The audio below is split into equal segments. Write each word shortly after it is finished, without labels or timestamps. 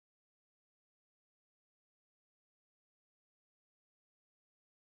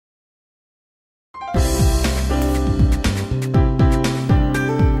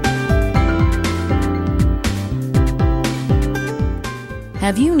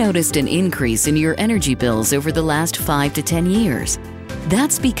Have you noticed an increase in your energy bills over the last 5 to 10 years?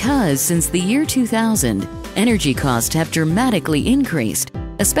 That's because since the year 2000, energy costs have dramatically increased,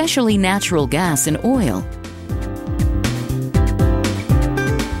 especially natural gas and oil.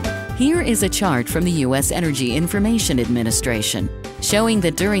 Here is a chart from the U.S. Energy Information Administration showing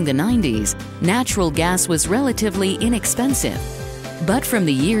that during the 90s, natural gas was relatively inexpensive. But from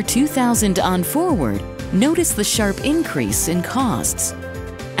the year 2000 on forward, notice the sharp increase in costs.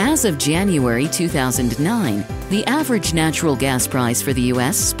 As of January 2009, the average natural gas price for the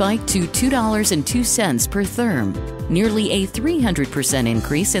U.S. spiked to $2.02 per therm, nearly a 300%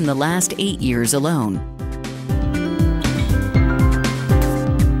 increase in the last 8 years alone.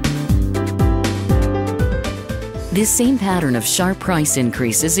 This same pattern of sharp price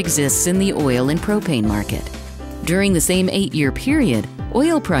increases exists in the oil and propane market. During the same 8-year period,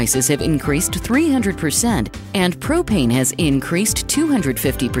 oil prices have increased 300% and propane has increased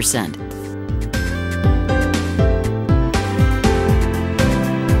 250%.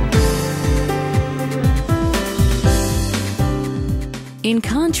 In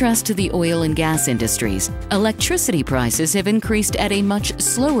contrast to the oil and gas industries, electricity prices have increased at a much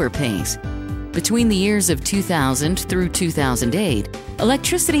slower pace. Between the years of 2000 through 2008,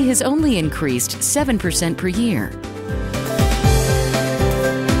 electricity has only increased 7% per year.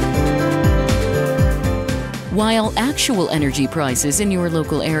 While actual energy prices in your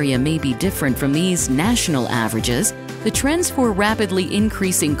local area may be different from these national averages, the trends for rapidly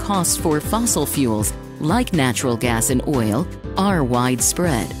increasing costs for fossil fuels, like natural gas and oil, are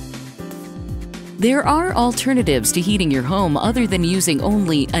widespread. There are alternatives to heating your home other than using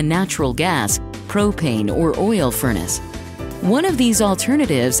only a natural gas, propane, or oil furnace. One of these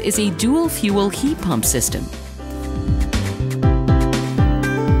alternatives is a dual-fuel heat pump system.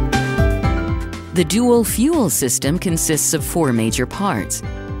 The dual-fuel system consists of 4 major parts.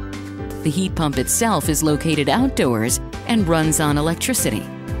 The heat pump itself is located outdoors and runs on electricity.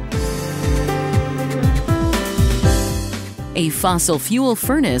 A fossil fuel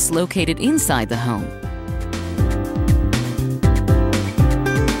furnace located inside the home.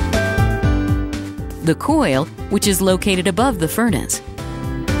 The coil, which is located above the furnace.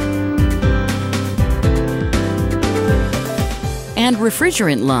 And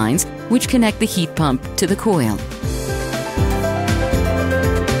refrigerant lines, which connect the heat pump to the coil.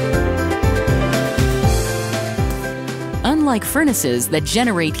 Unlike furnaces that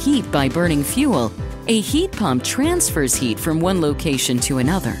generate heat by burning fuel, a heat pump transfers heat from one location to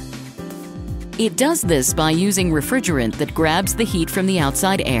another. It does this by using refrigerant that grabs the heat from the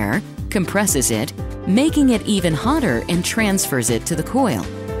outside air, compresses it, making it even hotter, and transfers it to the coil.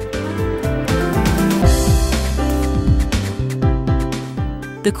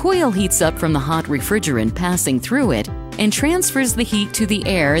 The coil heats up from the hot refrigerant passing through it and transfers the heat to the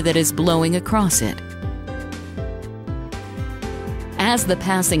air that is blowing across it. As the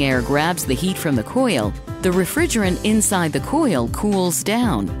passing air grabs the heat from the coil, the refrigerant inside the coil cools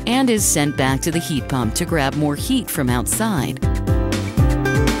down and is sent back to the heat pump to grab more heat from outside.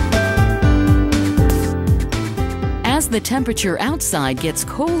 As the temperature outside gets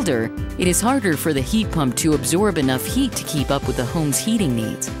colder, it is harder for the heat pump to absorb enough heat to keep up with the home's heating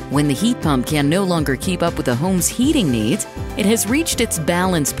needs. When the heat pump can no longer keep up with the home's heating needs, it has reached its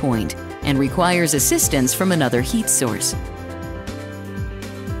balance point and requires assistance from another heat source.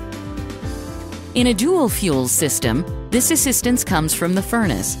 In a dual-fuel system, this assistance comes from the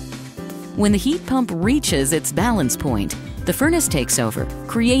furnace. When the heat pump reaches its balance point, the furnace takes over,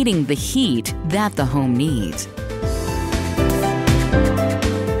 creating the heat that the home needs.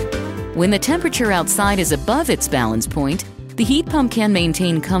 When the temperature outside is above its balance point, the heat pump can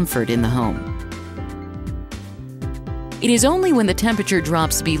maintain comfort in the home. It is only when the temperature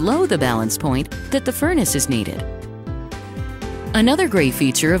drops below the balance point that the furnace is needed. Another great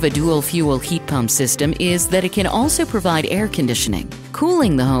feature of a dual-fuel heat pump system is that it can also provide air conditioning,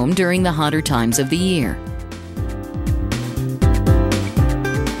 cooling the home during the hotter times of the year.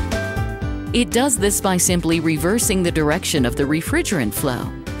 It does this by simply reversing the direction of the refrigerant flow.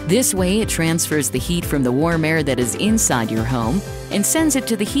 This way, it transfers the heat from the warm air that is inside your home and sends it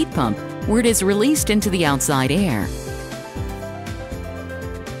to the heat pump, where it is released into the outside air.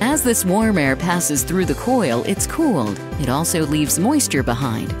 As this warm air passes through the coil, it's cooled. It also leaves moisture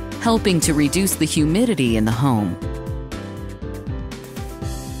behind, helping to reduce the humidity in the home.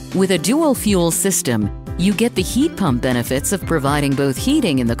 With a dual-fuel system, you get the heat pump benefits of providing both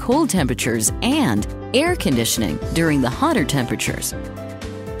heating in the cold temperatures and air conditioning during the hotter temperatures.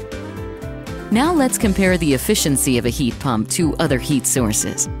 Now let's compare the efficiency of a heat pump to other heat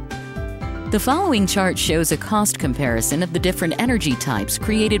sources. The following chart shows a cost comparison of the different energy types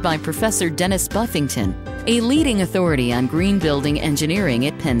created by Professor Dennis Buffington, a leading authority on green building engineering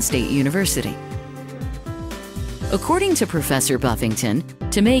at Penn State University. According to Professor Buffington,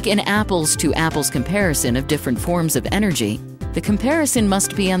 to make an apples-to-apples comparison of different forms of energy, the comparison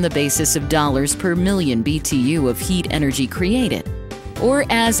must be on the basis of dollars per million BTU of heat energy created, or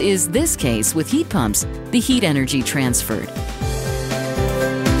as is this case with heat pumps, the heat energy transferred.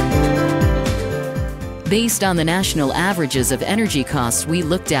 Based on the national averages of energy costs we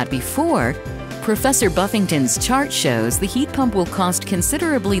looked at before, Professor Buffington's chart shows the heat pump will cost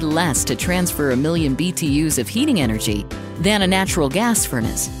considerably less to transfer 1 million BTUs of heating energy than a natural gas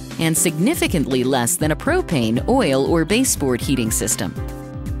furnace, and significantly less than a propane, oil, or baseboard heating system.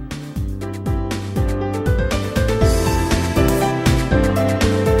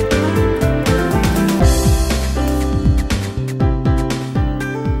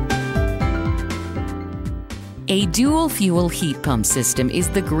 A dual-fuel heat pump system is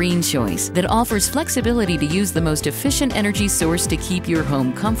the green choice that offers flexibility to use the most efficient energy source to keep your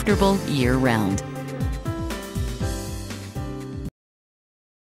home comfortable year-round.